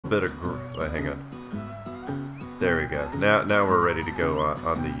bit of... Wait, hang on. There we go. Now we're ready to go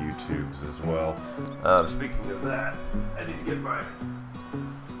on the YouTubes as well. Speaking of that, I need to get my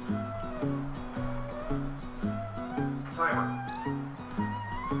timer.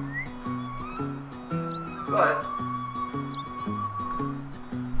 But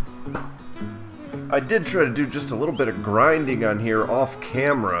I did try to do just a little bit of grinding on here off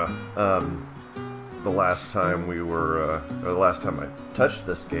camera the last time we were, or the last time I touched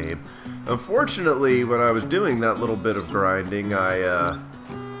this game. Unfortunately, when I was doing that little bit of grinding, I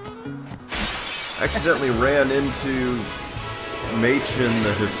accidentally ran into Machen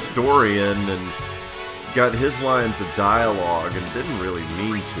the historian and got his lines of dialogue and didn't really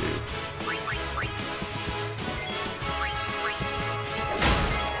mean to.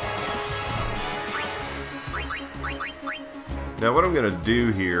 Now what I'm going to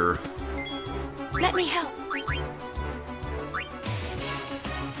do here... Let me help.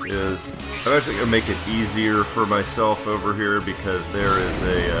 ...is I'm actually going to make it easier for myself over here because there is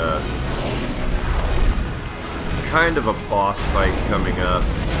a kind of a boss fight coming up.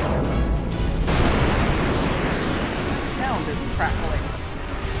 Sound is crackling.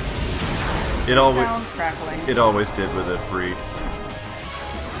 Sound crackling. It always did with Ifrit.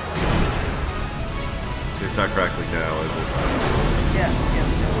 It's not crackling now, is it? Yes, yes,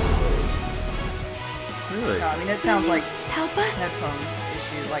 it Really? is. No, I mean, it sounds like Help us. headphone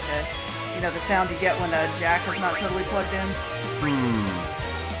issue, like a, you know, the sound you get when a jack is not totally plugged in.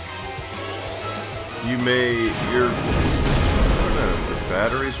 You may, I don't know, if the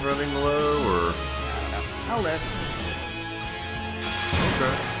battery's running low, or... I don't know. I'll live.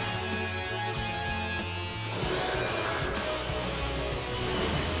 Okay.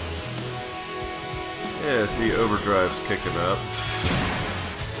 Yeah, see, overdrive's kicking up.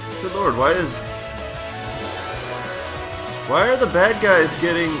 Good lord, why are the bad guys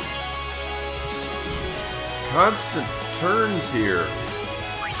getting constant turns here?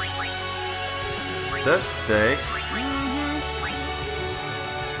 That stank.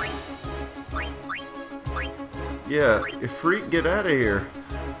 Yeah, Ifrit, get out of here.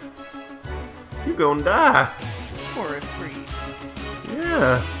 You gonna die. Poor Ifrit.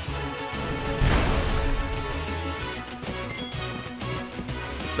 Yeah.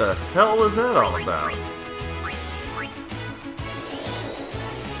 What the hell was that all about?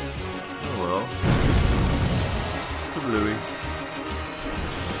 Oh well. Kablooey.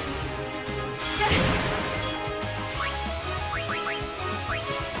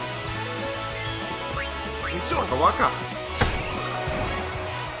 Waka waka.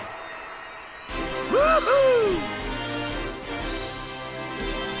 Woohoo!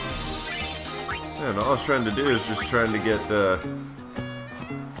 And all I was trying to do is just trying to get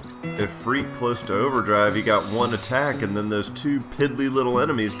Ifrit close to overdrive. He got one attack, and then those two piddly little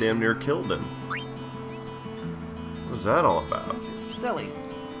enemies damn near killed him. What was that all about? Silly.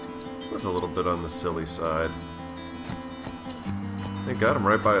 It was a little bit on the silly side. They got him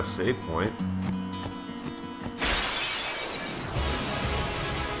right by a save point.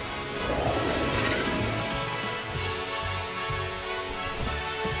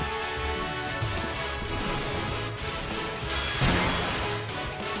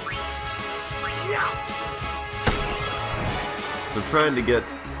 So trying to get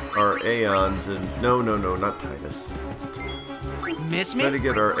our Aeons in... No, not Titus. Miss me? Trying to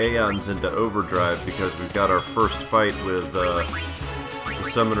get our Aeons into overdrive because we've got our first fight with the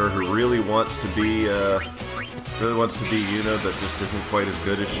summoner who really wants to be Yuna, but just isn't quite as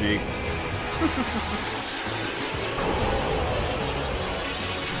good as she.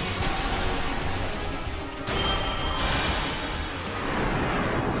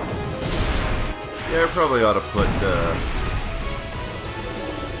 Yeah, I probably ought to put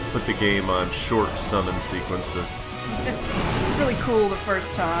the game on short summon sequences. It's really cool the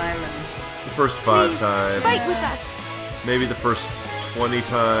first time, and The first 5 times. Fight with us. Maybe the first 20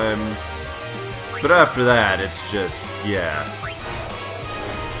 times. But after that, it's just, yeah.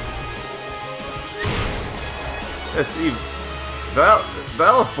 Yeah, see,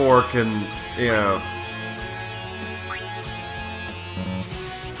 Valifor can, you know...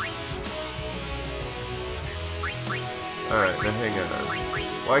 Alright, now hang on.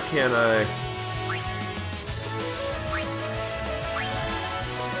 Why can't I...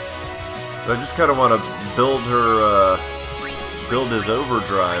 I just kind of want to build her, build his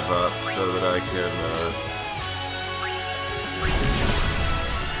overdrive up so that I can,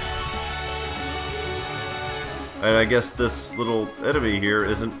 and I guess this little enemy here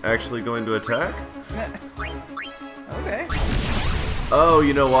isn't actually going to attack? okay. Oh,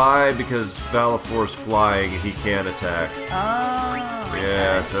 you know why? Because Valifor's flying and he can't attack. Oh.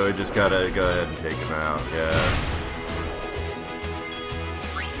 Yeah, Okay. so we just gotta go ahead and take him out. Yeah.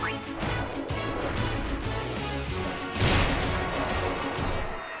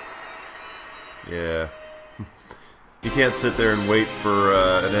 Yeah. You can't sit there and wait for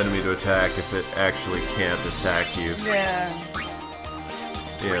an enemy to attack if it actually can't attack you. Yeah.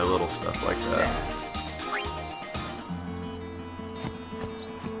 Yeah, little stuff like that.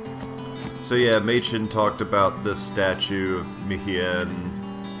 So yeah, Machen talked about this statue of Mihien.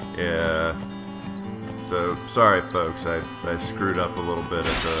 Yeah. So, sorry folks, I screwed up a little bit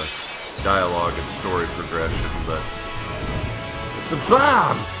at the dialogue and story progression, but... It's a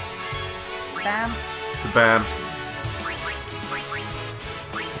bomb! Bam. It's a BAM.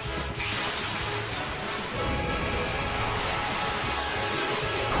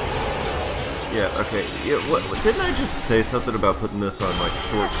 Yeah, okay. Yeah, what didn't I just say something about putting this on like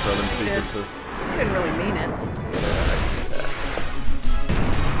short summon sequences? I didn't really mean it. Yeah, I see that.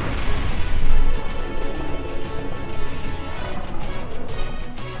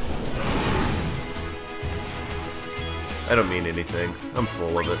 I don't mean anything. I'm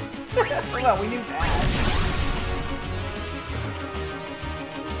full of it. Well, we knew that.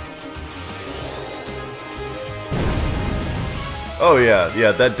 Oh yeah,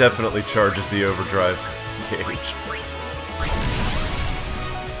 yeah, that definitely charges the overdrive gauge.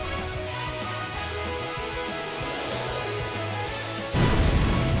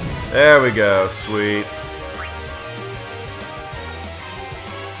 There we go, sweet.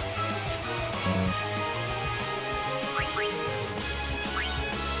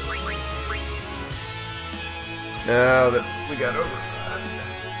 Now that we got over that.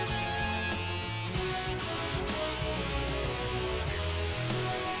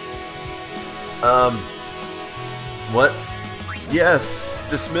 What? Yes,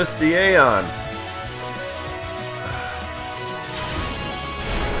 dismiss the Aeon.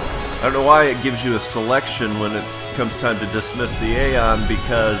 I don't know why it gives you a selection when it comes time to dismiss the Aeon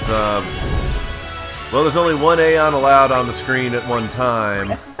because, well, there's only one Aeon allowed on the screen at one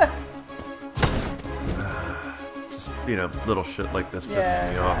time. Just, you know, little shit like this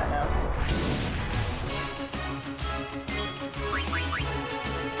pisses me off. I know.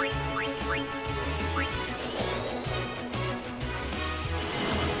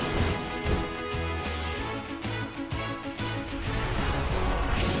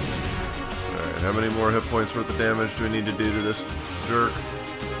 Alright, how many more hit points worth of damage do we need to do to this jerk?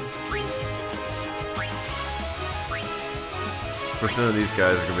 Of course, none of these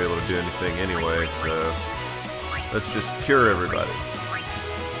guys are going to be able to do anything anyway, so let's just cure everybody.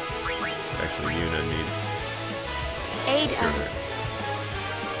 Actually, Yuna needs... Aid us.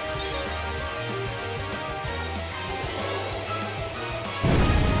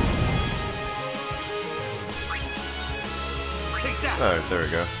 Alright, there we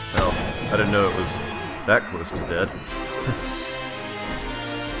go. Hell, I didn't know it was that close to dead.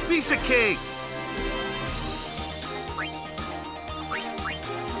 Piece of cake!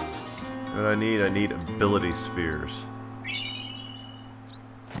 What I need ability spheres.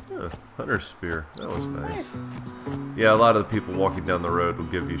 Huh, Hunter's Spear. That was nice. Yeah, a lot of the people walking down the road will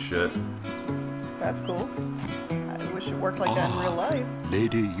give you shit. That's cool. I wish it worked like that in real life.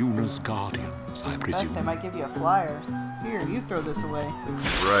 Lady Yuna's guardians, I Best presume. they might give you a flyer. Here, you throw this away. That's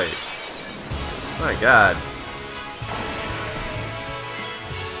right. My god.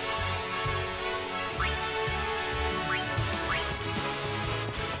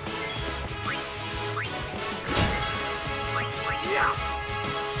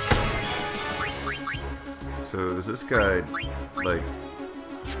 So is this guy, like...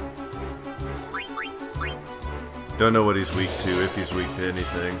 Don't know what he's weak to, if he's weak to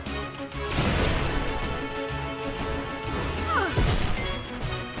anything.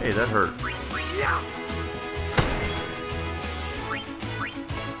 Hey, that hurt.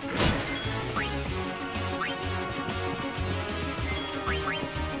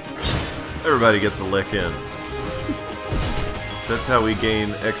 Everybody gets a lick in. That's how we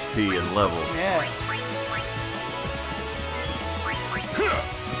gain XP and levels. Yes.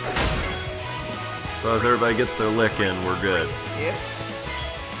 As long as everybody gets their lick in, we're good. Yep.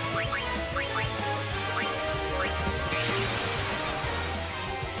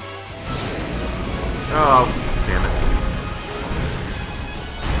 Oh, damn it.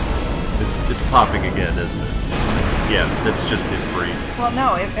 It's popping again, isn't it? Yeah, that's just it free. Well,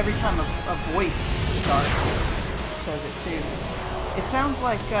 no, every time a voice starts, it does it too. It sounds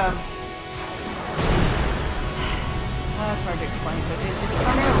like, that's hard to explain, but it's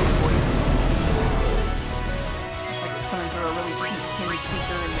primarily voices. Like it's coming through a really cheap tin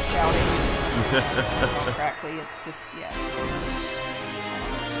speaker and the shouting. It's all crackly. It's just, yeah.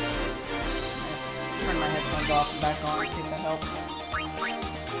 Just turn my headphones off and back on, see if that helps.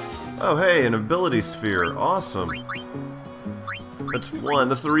 Oh, hey, an ability sphere. Awesome. That's one.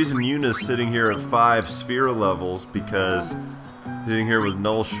 That's the reason Yuna's sitting here at 5 sphere levels, because sitting here with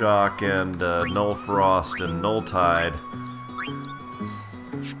Null Shock and Null Frost and Null Tide.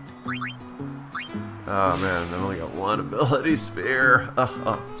 Oh man, I've only got 1 ability sphere.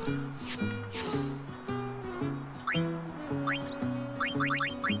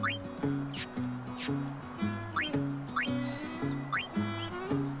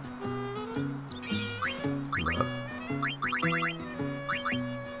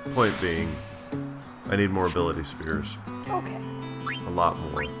 Point being, I need more ability spheres. Okay. A lot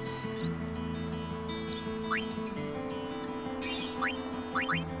more.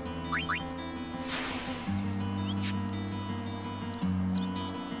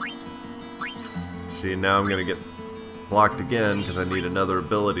 See, now I'm gonna get blocked again because I need another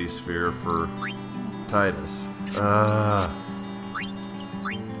ability sphere for Titus.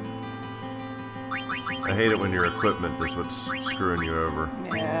 I hate it when your equipment is what's screwing you over.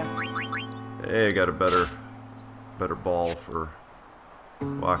 Yeah. Hey, I got a better ball for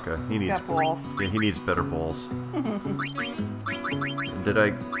Waka. He needs got balls. Yeah, he needs better balls. Did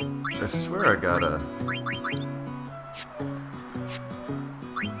I swear I got a.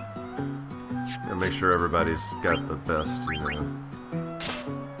 Gotta make sure everybody's got the best, you know.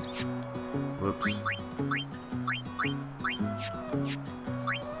 Whoops.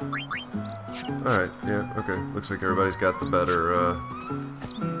 Alright, yeah, okay. Looks like everybody's got the better,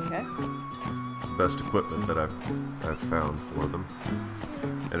 Okay. best equipment that I've found for them.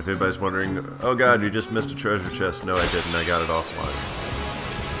 And if anybody's wondering, oh god, you just missed a treasure chest. No, I didn't. I got it offline.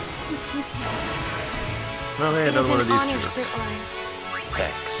 Well, hey, another one of these chests.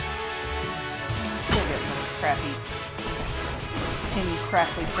 Thanks. Still getting a crappy, tinny,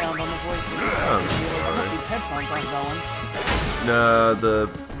 crackly sound on the voices. Oh, I hope these headphones aren't going. No,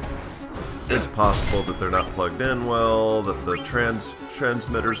 it's possible that they're not plugged in well, that the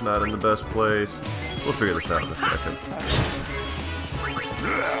transmitter's not in the best place. We'll figure this out in a second.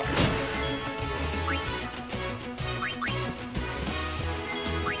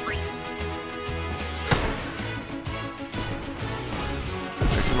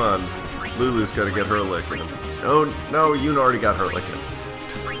 Hey, come on. Lulu's got to get her lick in. Oh, no, Yuna already got her lick in.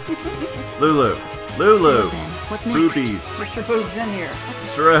 Lulu! Lulu! What next? Boobies! Get your boobs in here.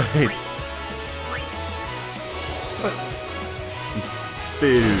 That's right.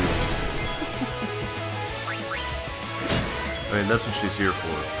 Boobs. I mean, that's what she's here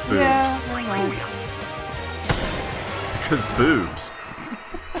for. Boobs. Yeah, very much. Because boobs.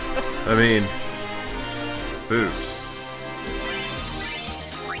 I mean, boobs.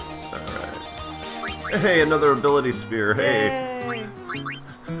 Alright. Hey, another ability sphere. Hey. Yay.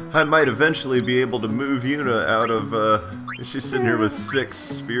 I might eventually be able to move Yuna out of, she's sitting here with 6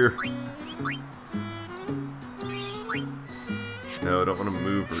 sphere. No, I don't want to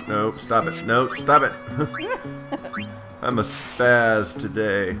move her. No, stop it. No, stop it. I'm a spaz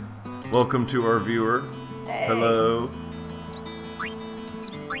today. Welcome to our viewer. Hey. Hello.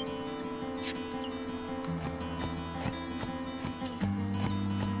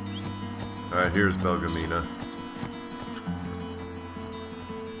 Alright, here's Belgamina.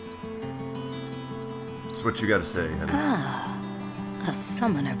 So what you gotta say, honey? Ah, a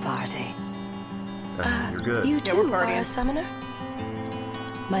summoner party. You're good. You Yeah, we're too are partying. a summoner?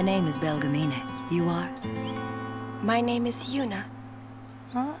 My name is Belgamine. You are? My name is Yuna.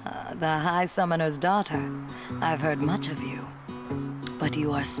 Ah, the High Summoner's daughter. I've heard much of you. But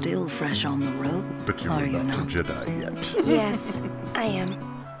you are still fresh on the road, But are you're you not a not? Jedi yet. Yes, I am.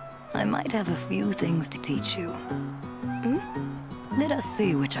 I might have a few things to teach you. Let us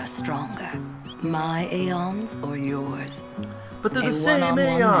see which are stronger. My aeons or yours? But they're A the same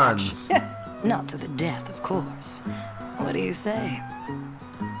one-on-one aeons. Not to the death, of course. What do you say?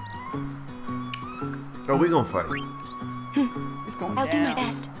 Oh, we gonna fight. It's going I'll do my down.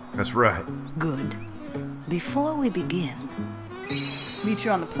 best. That's right. Good. Before we begin, Meet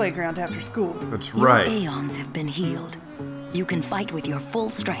you on the playground after school. That's your right. aeons have been healed. You can fight with your full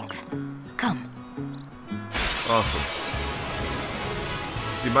strength. Come. Awesome.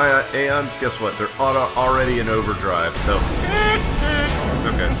 See, my aeons, guess what? They're already in overdrive, so...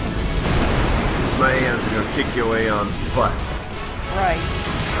 Okay. My aeons are gonna kick your aeons' butt. Right.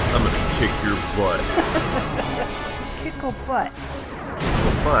 I'm gonna kick your butt. Kick a butt.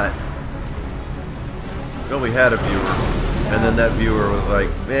 But... we only had a viewer, and then that viewer was like,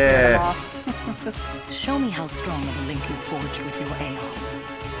 Stand eh. off. Show me how strong of a link you forged with your Aeons.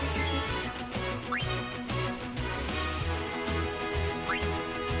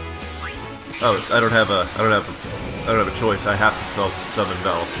 Oh, I don't have a choice. I have to summon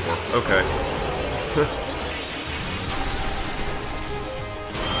Valor. Okay.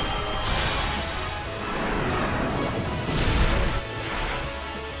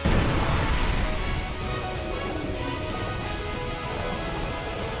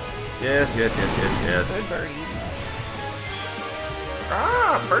 Yes. Good birdie.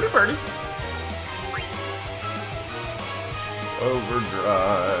 Ah, birdie.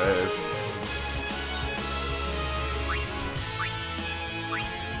 Overdrive.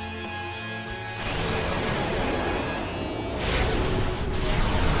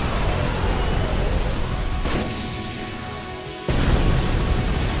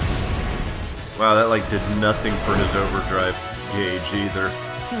 Wow, that like did nothing for his overdrive gauge either.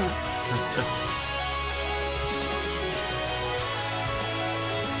 Okay.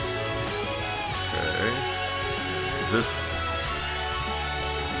 Is this...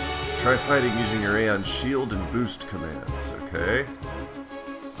 Try fighting using your Aeon shield and boost commands, okay.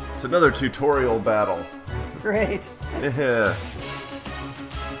 It's another tutorial battle. Great. Yeah.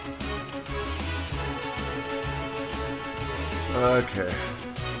 Okay.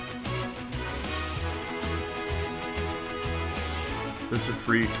 This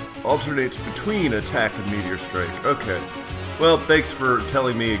Ifrit alternates between attack and meteor strike. Okay. Well, thanks for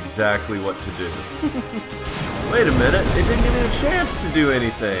telling me exactly what to do. Wait a minute, it didn't give me a chance to do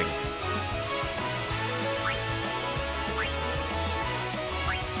anything.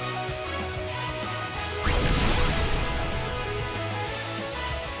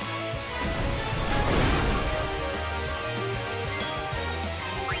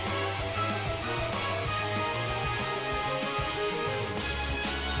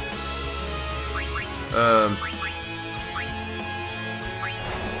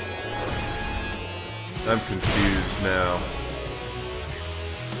 I'm confused now.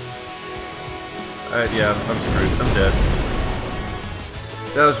 Yeah, I'm screwed. I'm dead.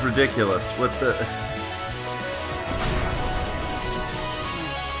 That was ridiculous. What the...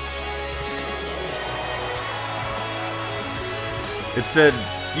 It said,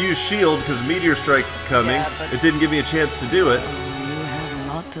 use shield because Meteor Strikes is coming. Yeah, but... It didn't give me a chance to do it. You have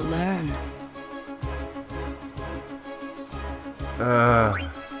a lot to learn.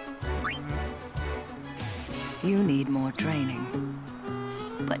 You need more training.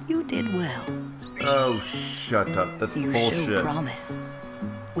 But you did well. Oh, shut up. That's You bullshit. show promise.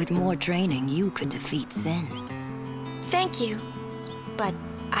 With more training, you could defeat Sin. Thank you. But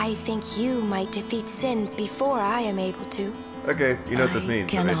I think you might defeat Sin before I am able to. Okay, you know what this I means,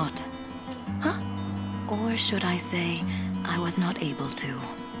 cannot. Huh? Right? Or should I say, I was not able to.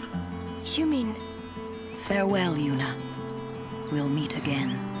 You mean... Farewell, Yuna. We'll meet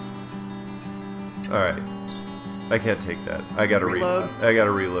again. Alright. I can't take that. I gotta Reload. I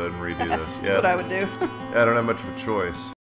gotta reload and redo this. That's Yeah. what I would do. I don't have much of a choice.